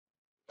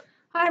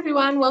Hi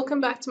everyone, welcome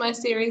back to my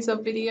series of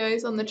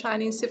videos on the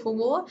Chinese Civil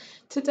War.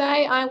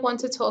 Today I want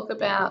to talk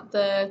about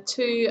the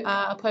two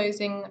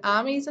opposing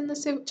armies in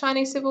the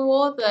Chinese Civil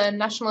War, the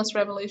Nationalist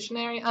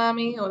Revolutionary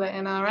Army, or the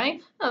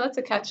NRA. Oh, that's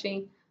a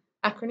catchy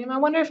acronym. I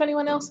wonder if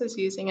anyone else is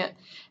using it.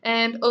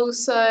 And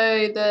also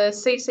the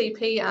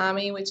CCP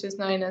Army, which is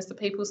known as the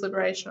People's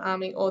Liberation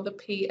Army, or the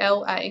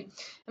PLA. And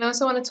I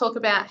also want to talk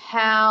about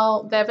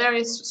how their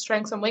various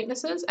strengths and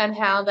weaknesses and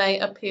how they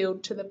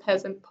appealed to the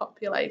peasant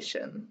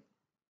population.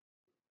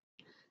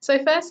 So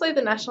firstly,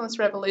 the Nationalist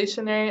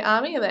Revolutionary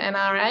Army, or the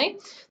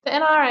NRA. The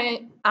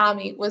NRA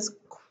army was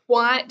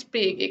quite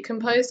big. It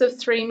composed of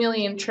 3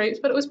 million troops,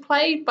 but it was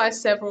plagued by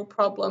several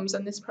problems,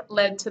 and this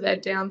led to their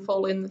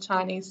downfall in the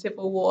Chinese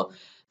Civil War.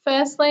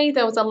 Firstly,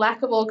 there was a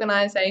lack of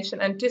organisation,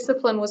 and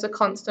discipline was a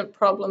constant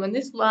problem, and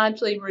this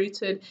largely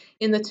rooted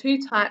in the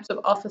two types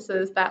of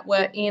officers that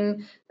were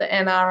in the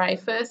NRA.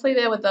 Firstly,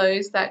 there were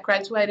those that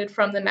graduated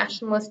from the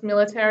nationalist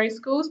military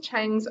schools,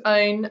 Chiang's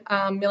own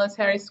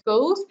military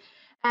schools,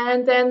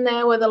 and then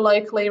there were the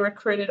locally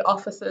recruited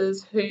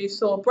officers who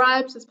saw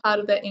bribes as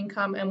part of their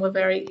income and were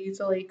very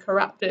easily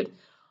corrupted.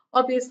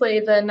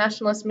 Obviously, the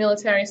nationalist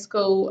military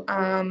school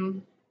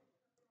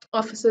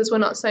officers were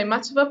not so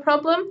much of a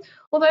problem,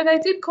 although they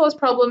did cause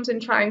problems in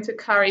trying to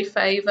curry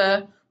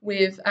favour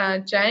with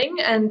Jiang,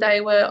 and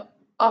they were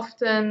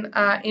often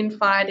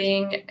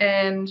infighting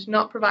and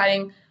not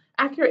providing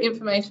accurate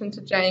information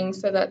to Jiang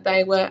so that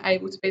they were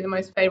able to be the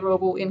most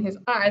favourable in his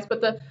eyes. But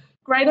the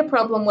greater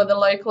problem were the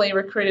locally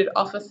recruited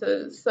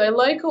officers. So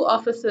local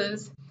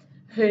officers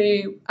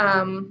who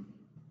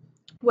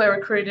were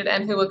recruited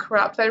and who were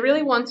corrupt, they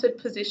really wanted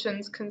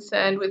positions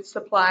concerned with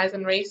supplies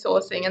and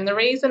resourcing. And the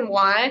reason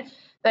why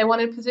they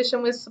wanted a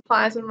position with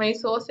supplies and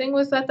resourcing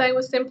was that they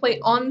were simply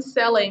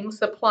on-selling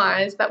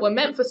supplies that were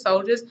meant for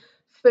soldiers,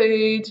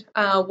 food,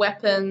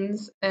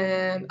 weapons,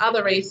 and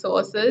other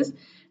resources,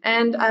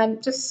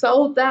 and just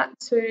sold that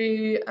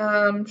to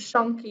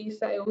shonky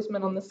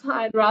salesmen on the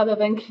side rather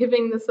than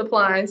giving the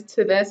supplies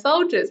to their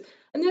soldiers.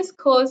 And this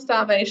caused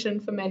starvation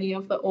for many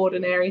of the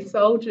ordinary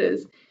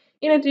soldiers.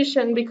 In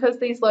addition, because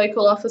these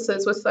local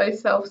officers were so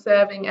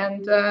self-serving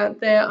and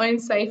their own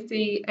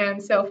safety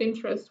and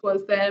self-interest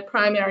was their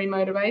primary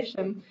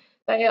motivation,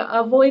 they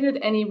avoided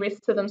any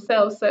risk to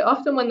themselves. So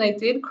often when they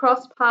did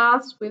cross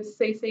paths with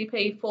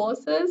CCP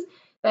forces,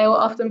 they were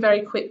often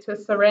very quick to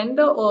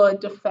surrender or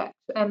defect,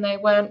 and they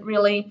weren't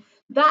really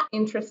that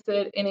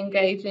interested in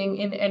engaging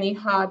in any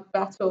hard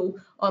battle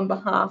on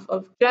behalf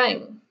of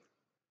Jiang.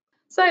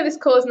 So this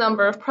caused a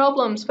number of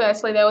problems.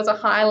 Firstly, there was a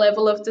high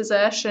level of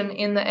desertion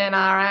in the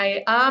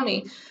NRA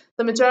army.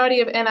 The majority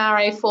of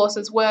NRA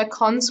forces were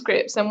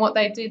conscripts, and what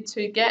they did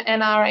to get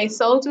NRA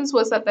soldiers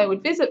was that they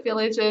would visit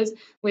villages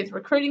with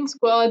recruiting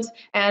squads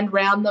and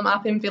round them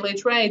up in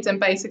village raids, and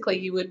basically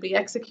you would be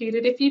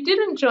executed if you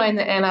didn't join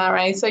the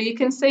NRA. So you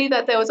can see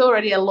that there was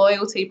already a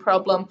loyalty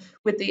problem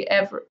with the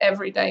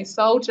everyday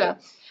soldier.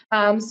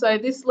 So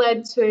this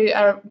led to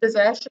a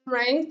desertion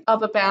rate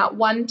of about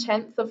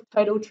 1/10 of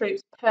total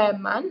troops per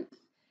month.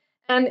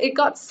 And it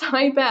got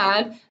so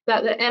bad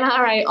that the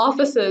NRA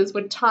officers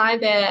would tie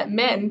their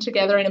men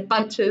together in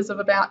bunches of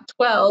about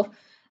 12,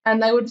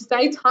 and they would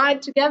stay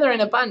tied together in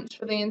a bunch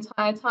for the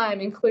entire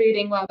time,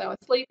 including while they were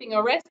sleeping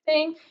or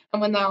resting,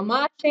 and when they were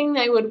marching,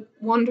 they would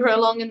wander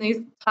along in these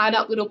tied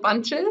up little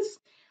bunches.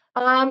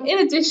 In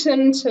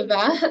addition to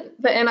that,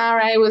 the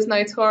NRA was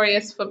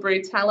notorious for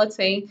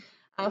brutality.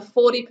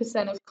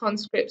 40% of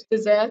conscripts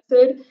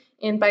deserted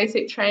in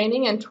basic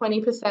training and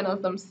 20%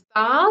 of them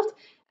starved.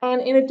 And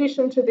in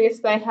addition to this,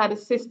 they had a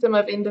system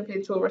of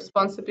individual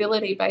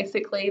responsibility,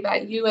 basically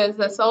that you as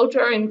a soldier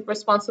are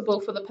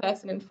responsible for the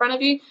person in front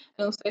of you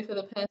and also for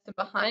the person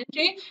behind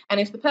you. And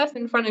if the person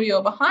in front of you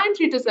or behind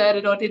you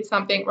deserted or did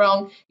something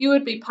wrong, you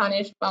would be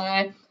punished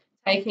by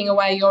taking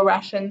away your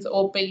rations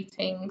or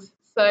beatings.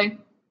 So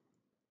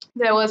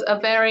there was a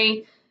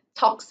very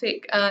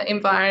toxic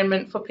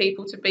environment for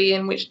people to be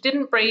in, which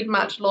didn't breed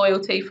much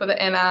loyalty for the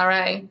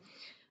NRA.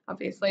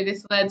 Obviously,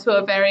 this led to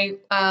a very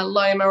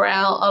low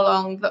morale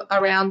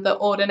around the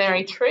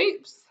ordinary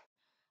troops.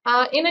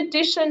 In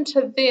addition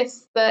to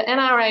this, the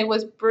NRA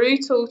was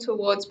brutal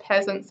towards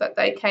peasants that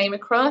they came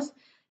across.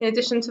 In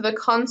addition to the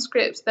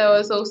conscripts, there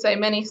was also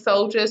many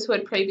soldiers who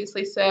had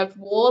previously served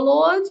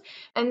warlords,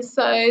 and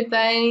so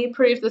they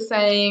proved the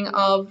saying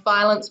of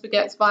violence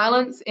begets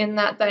violence in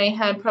that they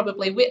had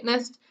probably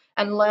witnessed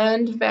and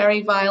learned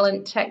very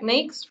violent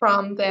techniques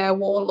from their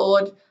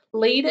warlord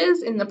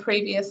leaders in the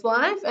previous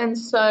life, and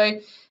so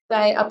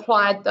they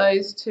applied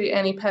those to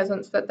any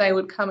peasants that they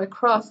would come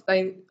across.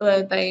 They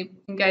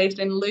engaged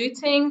in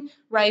looting,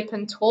 rape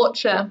and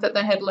torture that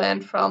they had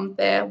learned from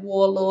their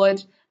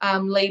warlord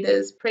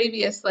leaders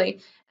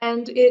previously.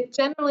 And it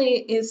generally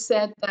is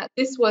said that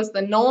this was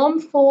the norm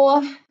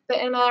for the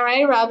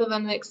NRA rather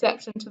than an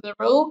exception to the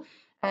rule.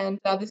 And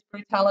this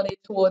brutality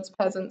towards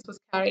peasants was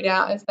carried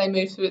out as they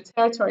moved through the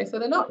territory. So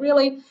they're not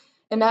really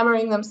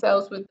enamouring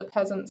themselves with the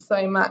peasants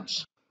so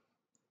much.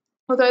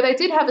 Although they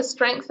did have a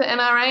strength, the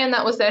NRA, and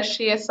that was their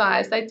sheer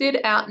size. They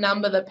did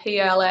outnumber the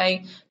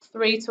PLA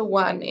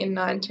 3-1 in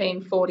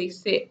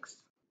 1946.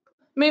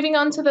 Moving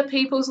on to the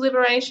People's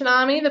Liberation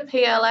Army, the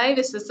PLA,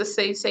 this is the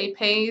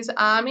CCP's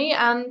army,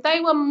 and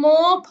they were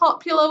more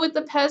popular with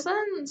the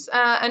peasants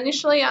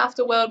initially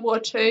after World War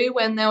II,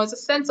 when there was a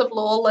sense of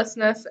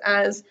lawlessness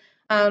as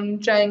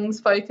Chiang's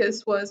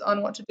focus was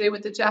on what to do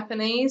with the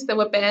Japanese. There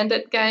were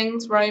bandit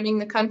gangs roaming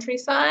the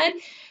countryside,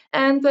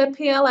 and the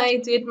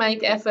PLA did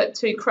make effort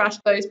to crush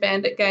those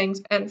bandit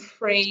gangs and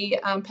free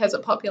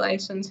peasant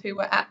populations who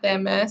were at their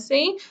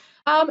mercy.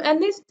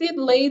 And this did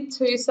lead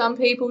to some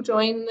people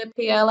joining the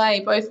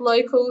PLA, both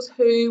locals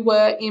who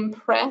were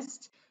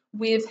impressed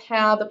with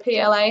how the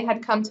PLA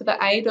had come to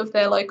the aid of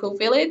their local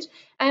village,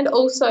 and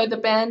also the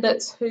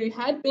bandits who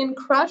had been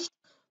crushed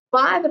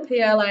by the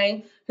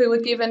PLA, who were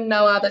given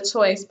no other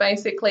choice.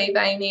 Basically,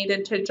 they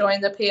needed to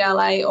join the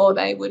PLA or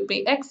they would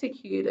be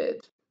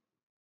executed.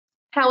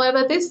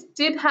 However, this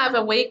did have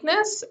a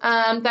weakness.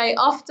 They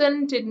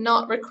often did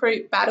not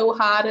recruit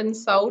battle-hardened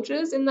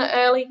soldiers in the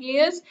early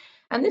years,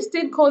 and this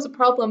did cause a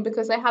problem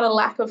because they had a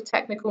lack of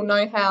technical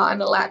know-how and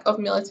a lack of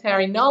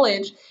military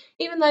knowledge.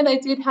 Even though they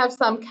did have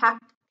some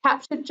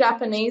captured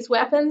Japanese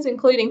weapons,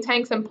 including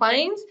tanks and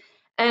planes,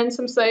 and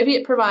some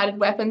Soviet-provided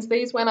weapons,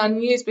 these went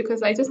unused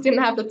because they just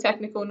didn't have the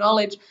technical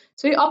knowledge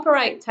to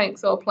operate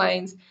tanks or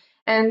planes.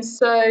 And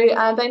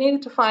so they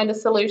needed to find a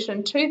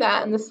solution to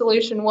that, and the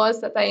solution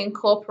was that they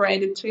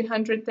incorporated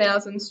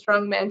 200,000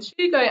 strong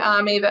Manchukuo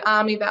army, the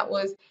army that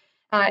was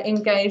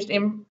engaged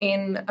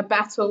in a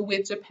battle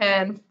with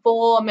Japan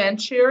for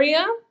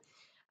Manchuria.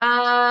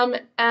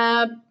 And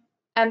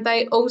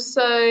they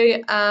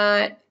also,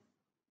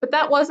 but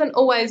that wasn't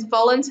always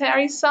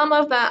voluntary. Some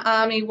of that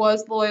army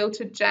was loyal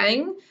to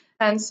Chiang,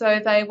 and so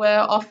they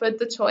were offered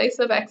the choice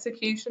of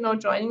execution or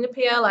joining the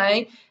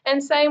PLA.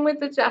 And same with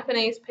the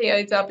Japanese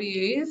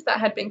POWs that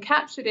had been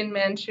captured in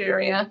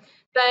Manchuria.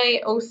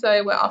 They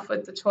also were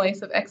offered the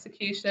choice of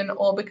execution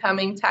or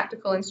becoming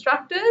tactical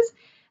instructors.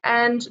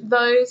 And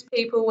those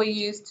people were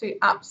used to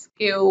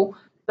upskill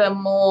the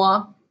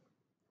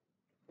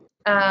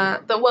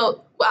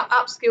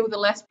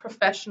less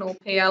professional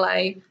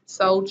PLA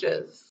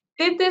soldiers.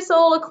 Did this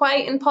all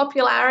equate in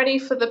popularity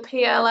for the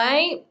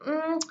PLA?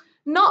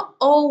 Not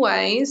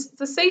always.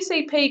 The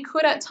CCP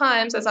could at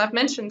times, as I've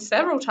mentioned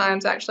several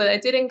times actually, they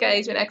did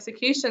engage in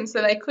execution,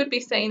 so they could be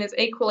seen as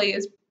equally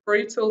as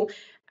brutal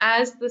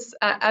as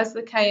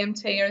the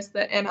KMT or as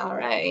the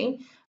NRA.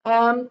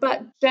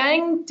 But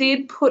Chiang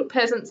did put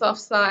peasants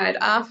offside.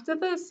 After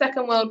the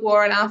Second World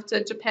War and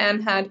after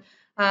Japan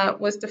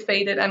was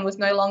defeated and was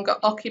no longer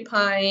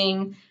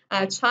occupying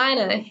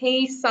China,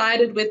 he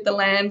sided with the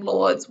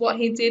landlords. What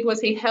he did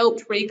was he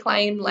helped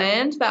reclaim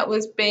land that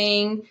was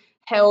being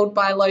held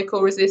by local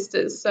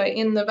resistors. So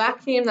in the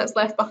vacuum that's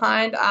left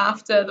behind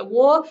after the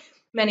war,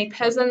 many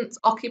peasants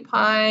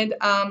occupied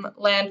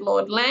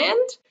landlord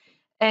land.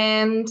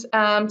 And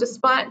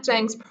despite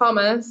Chiang's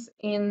promise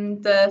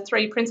in the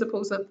 3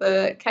 principles of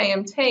the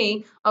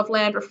KMT of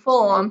land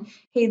reform,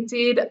 he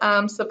did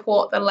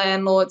support the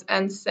landlords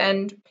and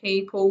send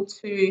people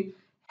to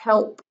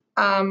help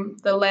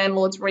the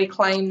landlords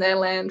reclaim their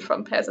land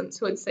from peasants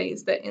who had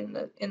seized it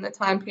in the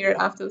time period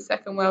after the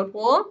Second World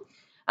War.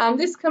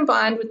 This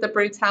combined with the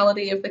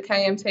brutality of the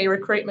KMT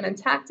recruitment and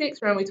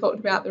tactics. Remember we talked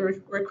about the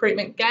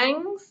recruitment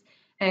gangs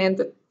and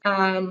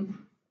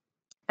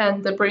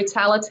the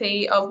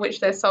brutality of which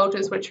their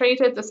soldiers were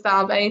treated, the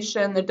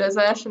starvation, the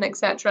desertion,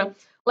 etc.,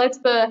 led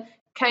the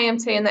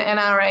KMT and the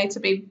NRA to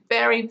be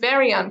very,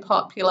 very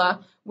unpopular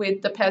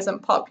with the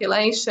peasant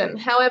population.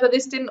 However,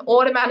 this didn't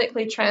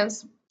automatically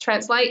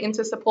translate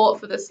into support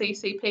for the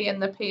CCP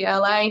and the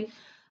PLA,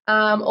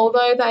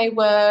 although they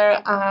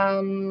were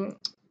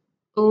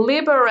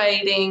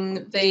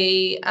liberating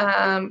the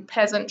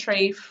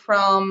peasantry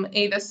from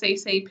either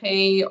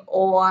CCP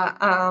or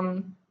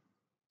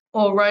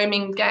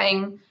roaming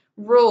gang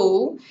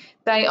rule.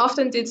 They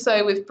often did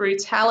so with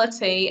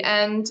brutality,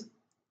 and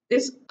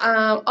this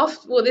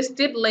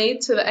did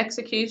lead to the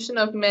execution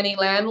of many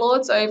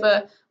landlords.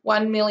 Over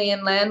 1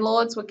 million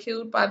landlords were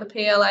killed by the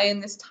PLA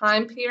in this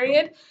time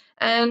period.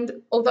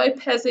 And although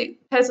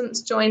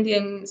peasants joined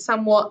in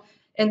somewhat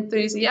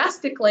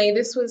enthusiastically,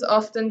 this was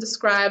often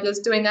described as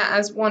doing that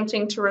as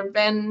wanting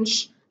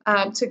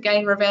to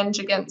gain revenge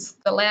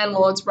against the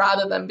landlords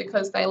rather than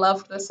because they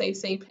loved the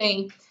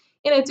CCP.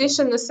 In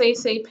addition, the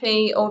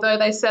CCP, although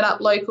they set up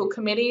local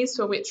committees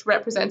for which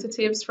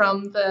representatives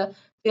from the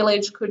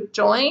village could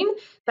join,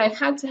 they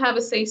had to have a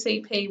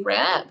CCP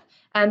rep,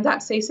 and that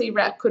CC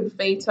rep could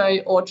veto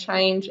or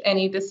change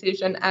any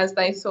decision as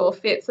they saw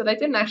fit. So they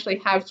didn't actually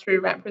have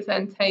true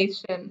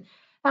representation.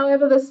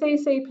 However, the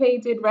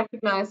CCP did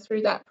recognise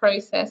through that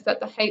process that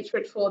the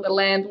hatred for the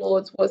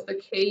landlords was the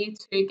key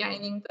to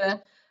gaining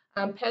the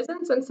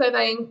peasants, and so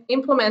they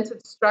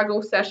implemented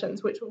struggle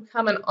sessions, which will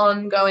become an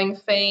ongoing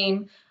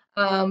theme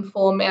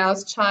for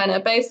Mao's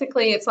China.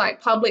 Basically, it's like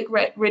public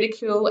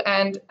ridicule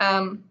and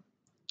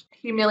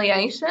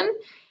humiliation,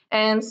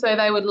 and so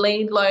they would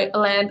lead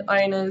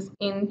landowners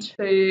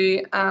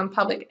into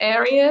public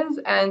areas,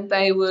 and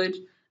they would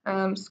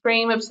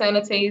scream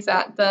obscenities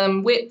at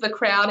them, whip the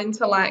crowd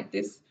into like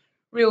this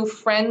real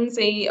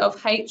frenzy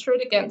of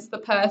hatred against the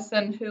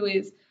person who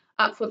is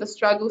up for the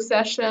struggle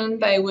session.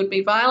 They would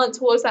be violent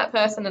towards that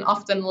person and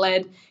often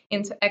led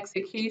into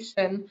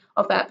execution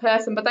of that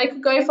person. But they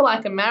could go for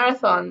like a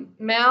marathon.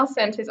 Mao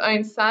sent his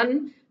own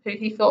son, who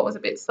he thought was a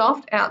bit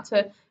soft, out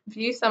to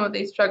view some of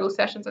these struggle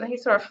sessions. And he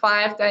saw a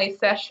 5-day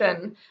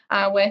session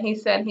where he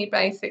said he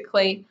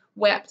basically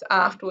wept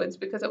afterwards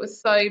because it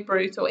was so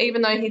brutal.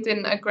 Even though he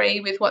didn't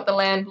agree with what the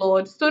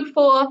landlord stood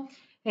for,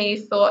 he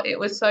thought it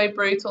was so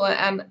brutal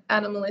and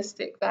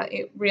animalistic that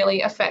it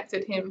really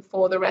affected him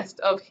for the rest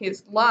of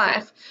his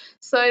life.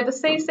 So the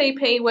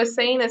CCP were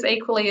seen as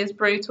equally as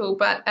brutal,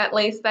 but at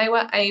least they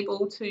were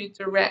able to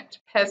direct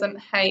peasant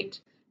hate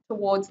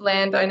towards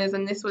landowners,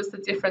 and this was the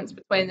difference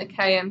between the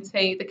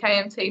KMT. The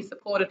KMT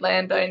supported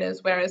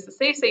landowners, whereas the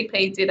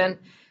CCP didn't,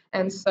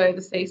 and so the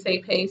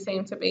CCP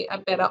seemed to be a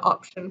better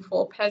option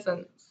for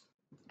peasants.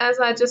 As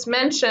I just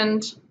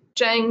mentioned,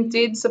 Zhang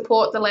did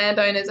support the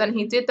landowners, and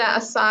he did that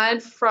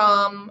aside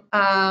from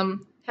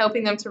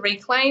helping them to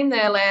reclaim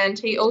their land.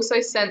 He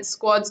also sent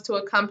squads to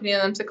accompany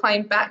them to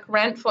claim back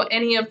rent for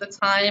any of the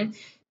time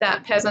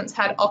that peasants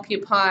had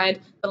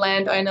occupied the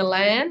landowner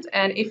land.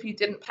 And if you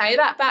didn't pay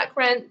that back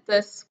rent,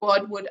 the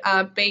squad would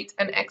beat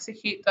and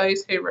execute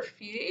those who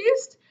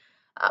refused.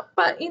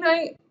 But, you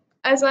know,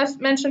 as I've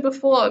mentioned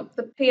before,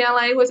 the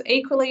PLA was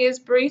equally as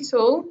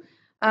brutal,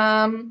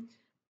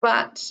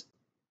 but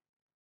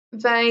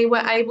they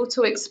were able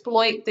to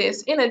exploit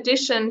this. In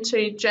addition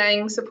to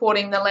Zhang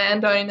supporting the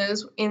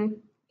landowners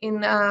in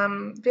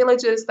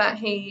villages that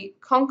he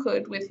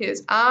conquered with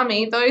his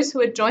army, those who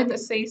had joined the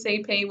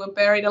CCP were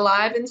buried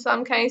alive in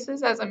some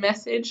cases as a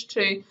message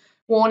to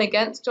warn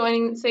against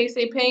joining the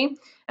CCP.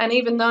 And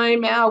even though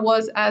Mao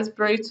was as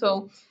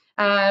brutal,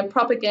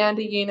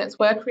 propaganda units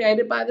were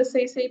created by the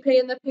CCP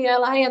and the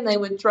PLA, and they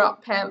would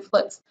drop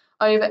pamphlets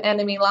over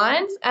enemy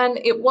lines, and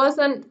it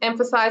wasn't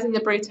emphasizing the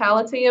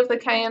brutality of the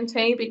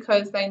KMT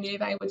because they knew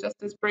they were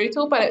just as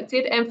brutal, but it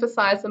did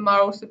emphasize the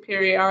moral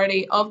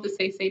superiority of the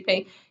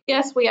CCP.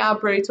 Yes, we are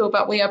brutal,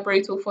 but we are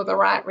brutal for the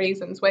right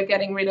reasons. We're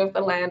getting rid of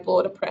the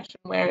landlord oppression,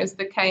 whereas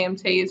the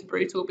KMT is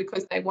brutal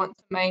because they want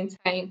to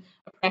maintain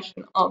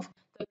oppression of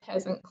the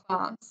peasant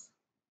class.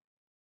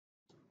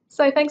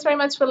 So thanks very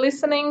much for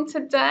listening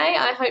today.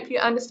 I hope you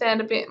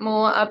understand a bit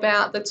more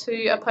about the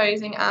two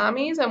opposing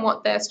armies and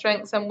what their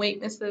strengths and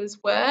weaknesses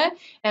were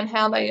and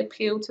how they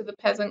appeal to the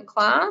peasant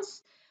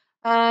class.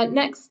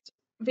 Next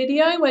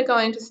video, we're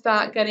going to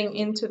start getting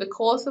into the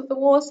course of the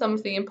war, some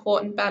of the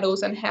important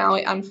battles and how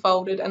it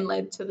unfolded and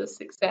led to the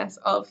success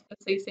of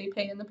the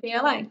CCP and the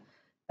PLA.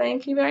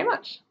 Thank you very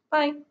much.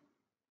 Bye.